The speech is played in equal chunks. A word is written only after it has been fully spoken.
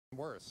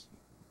worse.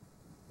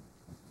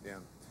 Yeah.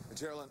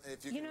 Geraldine,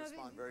 if you can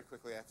respond very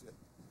quickly after that.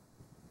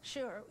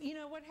 Sure. You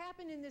know, what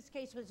happened in this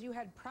case was you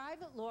had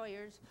private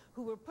lawyers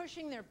who were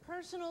pushing their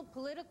personal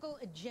political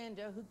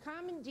agenda, who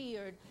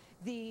commandeered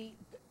the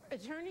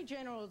Attorney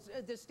General's,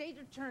 the State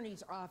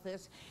Attorney's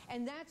office,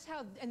 and that's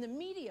how, and the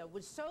media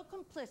was so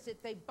complicit,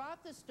 they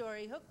bought the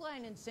story, hook,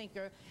 line, and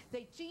sinker.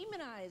 They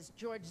demonized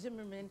George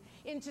Zimmerman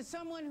into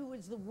someone who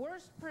was the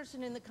worst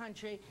person in the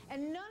country,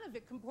 and none of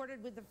it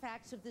comported with the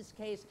facts of this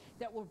case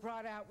that were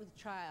brought out with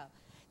trial.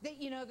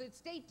 The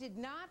state did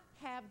not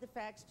have the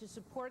facts to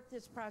support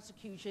this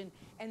prosecution,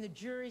 and the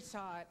jury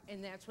saw it,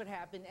 and that's what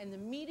happened. And the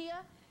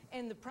media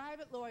and the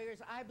private lawyers,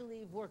 I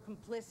believe, were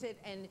complicit,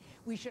 and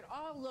we should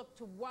all look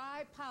to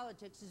why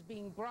politics is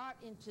being brought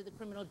into the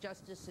criminal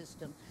justice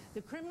system.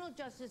 The criminal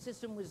justice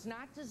system was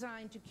not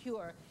designed to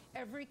cure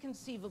every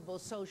conceivable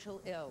social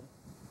ill.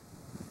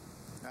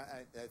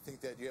 I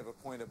think that you have a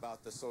point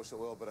about the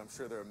social ill, but I'm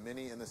sure there are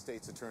many in the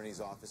state's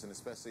attorney's office, and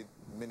especially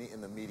many in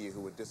the media,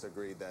 who would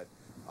disagree that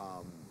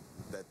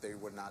that they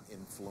were not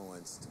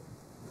influenced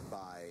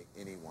by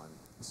anyone.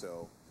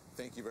 So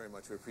thank you very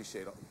much. We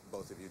appreciate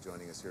both of you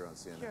joining us here on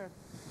CNN. Sure.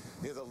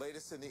 You're the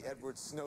latest in the Edward Snowden